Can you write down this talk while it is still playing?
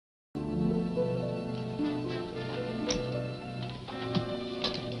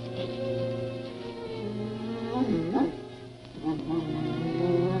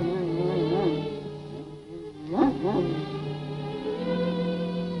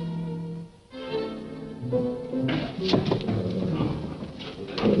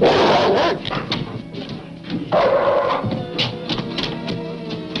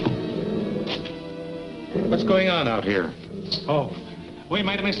on out here? Oh, we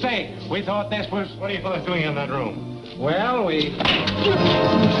made a mistake. We thought this was... What are you fellas doing in that room? Well, we...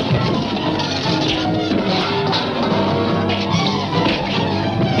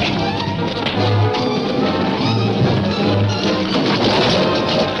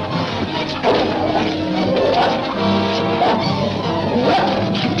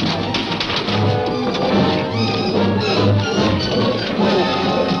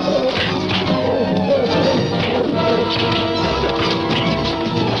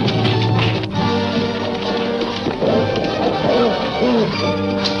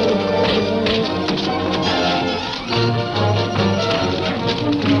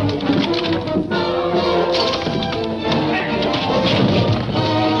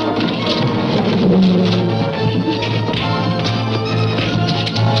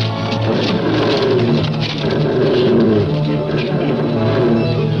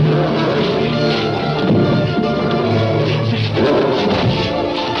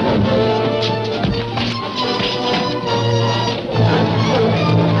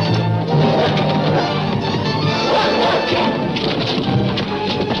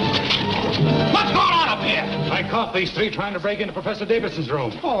 These three trying to break into Professor Davidson's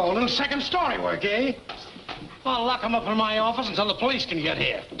room. Oh, a little second story work, eh? I'll lock them up in my office until the police can get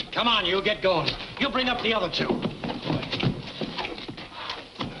here. Come on, you get going. You bring up the other two.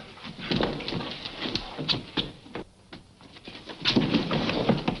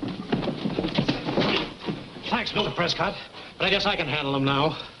 Thanks, Mr. Prescott, but I guess I can handle them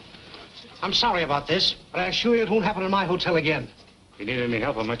now. I'm sorry about this, but I assure you it won't happen in my hotel again. If you need any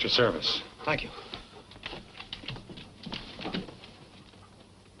help, I'm at your service. Thank you.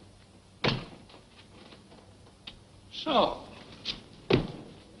 So,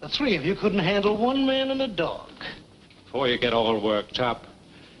 the three of you couldn't handle one man and a dog. Before you get all worked up,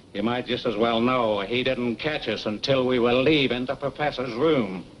 you might just as well know he didn't catch us until we were leaving the professor's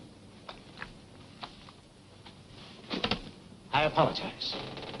room. I apologize.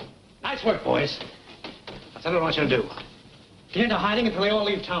 Nice work, boys. That's what I want you to do. Get into hiding until they all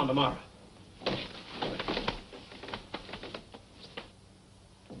leave town tomorrow.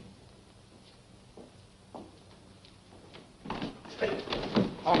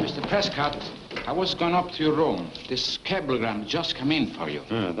 Oh, Mr. Prescott, I was going up to your room. This cablegram just come in for you.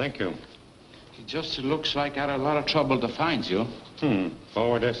 Thank you. It just looks like I had a lot of trouble to find you.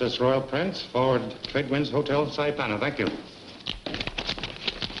 Forward SS Royal Prince, forward Tradewinds Hotel, Saipana. Thank you.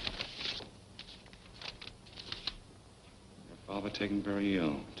 Your father taken very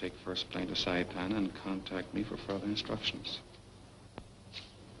ill. Take first plane to Saipana and contact me for further instructions.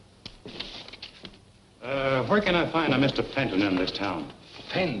 Where can I find a Mr. Fenton in this town?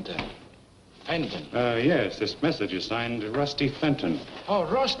 Fenton. Yes, this message is signed Rusty Fenton. Oh,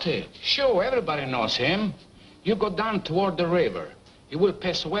 Rusty. Sure, everybody knows him. You go down toward the river. You will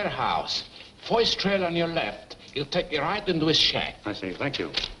pass a warehouse. First trail on your left. He'll take you right into his shack. I see. Thank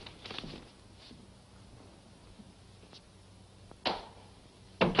you.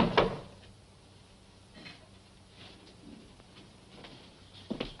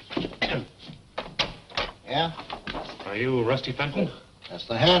 Yeah? Are you Rusty Fenton? That's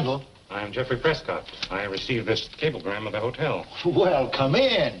the handle. I am Geoffrey Prescott. I received this cablegram of the hotel. Well, come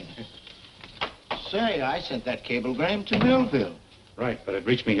in. Say, I sent that cablegram to Millville. Right, but it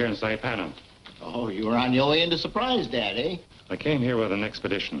reached me here in Saipana. Oh, you were on your way into Surprise, Dad, eh? I came here with an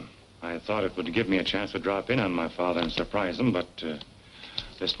expedition. I thought it would give me a chance to drop in on my father and surprise him, but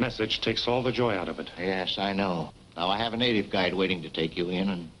this message takes all the joy out of it. Yes, I know. Now, I have a native guide waiting to take you in,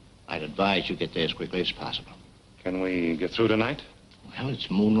 and I'd advise you get there as quickly as possible. Can we get through tonight? Well, it's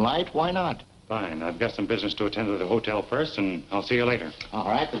moonlight. Why not? Fine. I've got some business to attend to the hotel first, and I'll see you later. All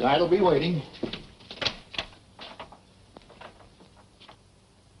right, the guide will be waiting.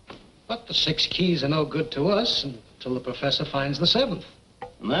 But the 6 keys are no good to us until the professor finds the 7th.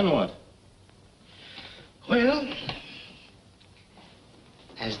 And then what? Well,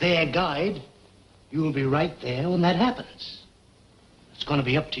 as their guide, you'll be right there when that happens. It's going to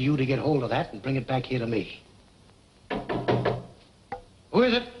be up to you to get hold of that and bring it back here to me. Who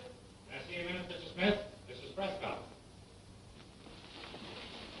is it? Can I see you a minute, Mr. Smith? This is Prescott.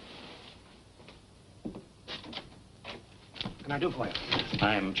 What can I do for you?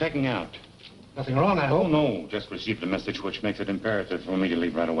 I'm checking out. Nothing wrong, I Oh, hope. no. Just received a message which makes it imperative for me to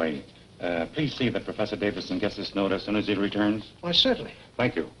leave right away. Please see that Professor Davidson gets this note as soon as he returns. Why, certainly.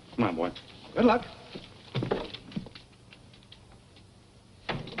 Thank you. Come on, boy. Good luck.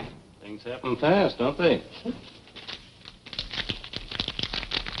 Things happen fast, don't they?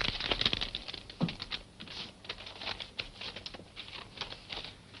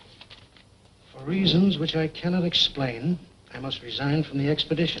 For reasons which I cannot explain, I must resign from the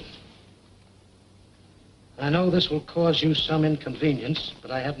expedition. I know this will cause you some inconvenience,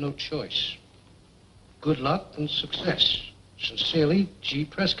 but I have no choice. Good luck and success. Sincerely, G.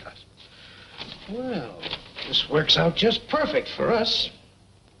 Prescott. Well, this works out just perfect for us.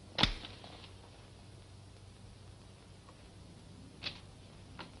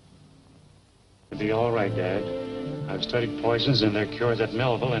 It'll be all right, Dad. I've studied poisons and their cures at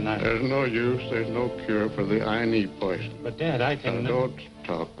Melville, and There's no use. There's no cure for the I poison. But, Dad, I can... Don't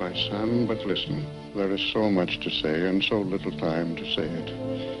talk, my son, but listen. There is so much to say and so little time to say it.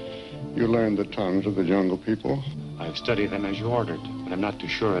 You learned the tongues of the jungle people? I've studied them as you ordered, but I'm not too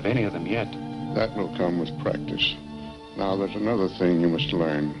sure of any of them yet. That will come with practice. Now, there's another thing you must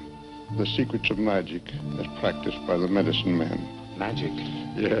learn. The secrets of magic as practiced by the medicine men. Magic?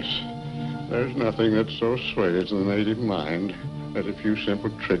 Yes. There's nothing that so sways the native mind as a few simple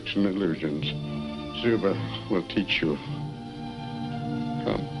tricks and illusions. Zuba will teach you.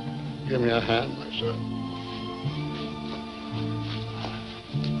 Come, give me a hand, my son.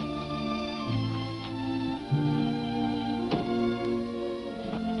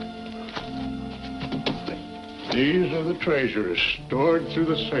 These are the treasures stored through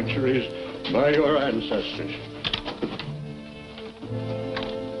the centuries by your ancestors.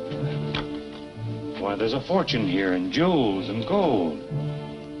 Why, there's a fortune here in jewels and gold.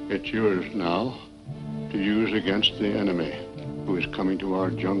 It's yours now to use against the enemy who is coming to our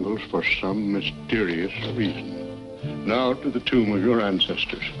jungles for some mysterious reason. Now to the tomb of your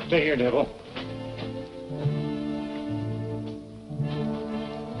ancestors. Stay here, Devil.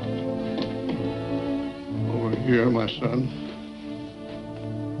 Over here, my son.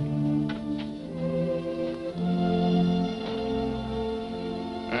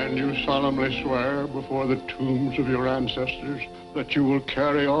 And you solemnly swear before the tombs of your ancestors that you will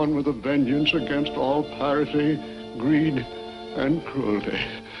carry on with a vengeance against all piracy, greed, and cruelty.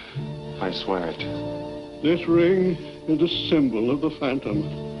 I swear it. This ring is a symbol of the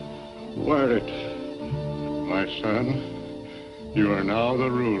Phantom. Wear it. My son, you are now the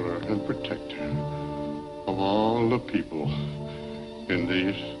ruler and protector of all the people in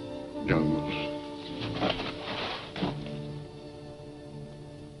these jungles.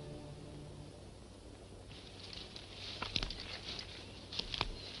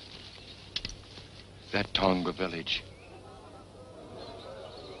 That Tonga village.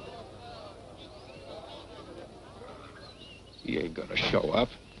 He ain't gonna show up.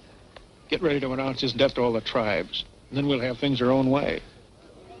 Get ready to announce his death to all the tribes, and then we'll have things our own way.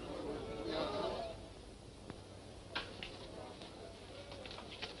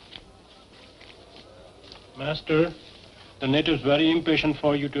 Master, the natives very impatient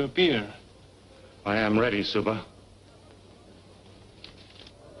for you to appear. I am ready, Suba.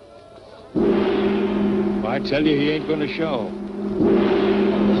 I tell you, he ain't gonna show.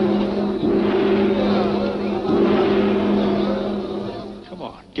 Come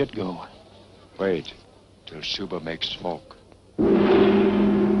on, get going. Wait till Suba makes smoke.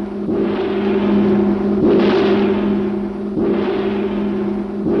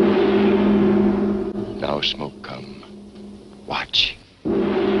 Now smoke come. Watch.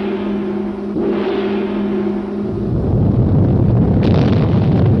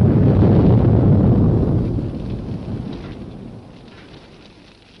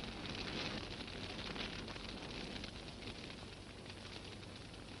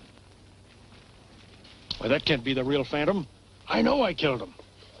 Well, that can't be the real Phantom. I know I killed him.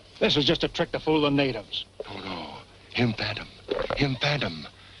 This is just a trick to fool the natives. Oh, no. Him Phantom. Him Phantom.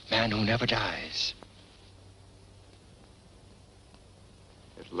 Man who never dies.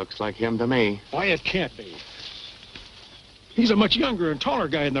 It looks like him to me. Why, it can't be. He's a much younger and taller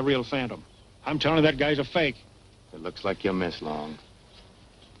guy than the real Phantom. I'm telling you, that guy's a fake. It looks like you missed, Long.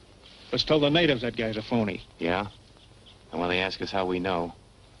 Let's tell the natives that guy's a phony. Yeah? And when they ask us how we know,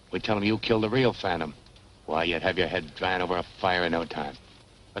 we tell them you killed the real Phantom. Why, you'd have your head drying over a fire in no time.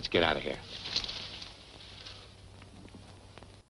 Let's get out of here.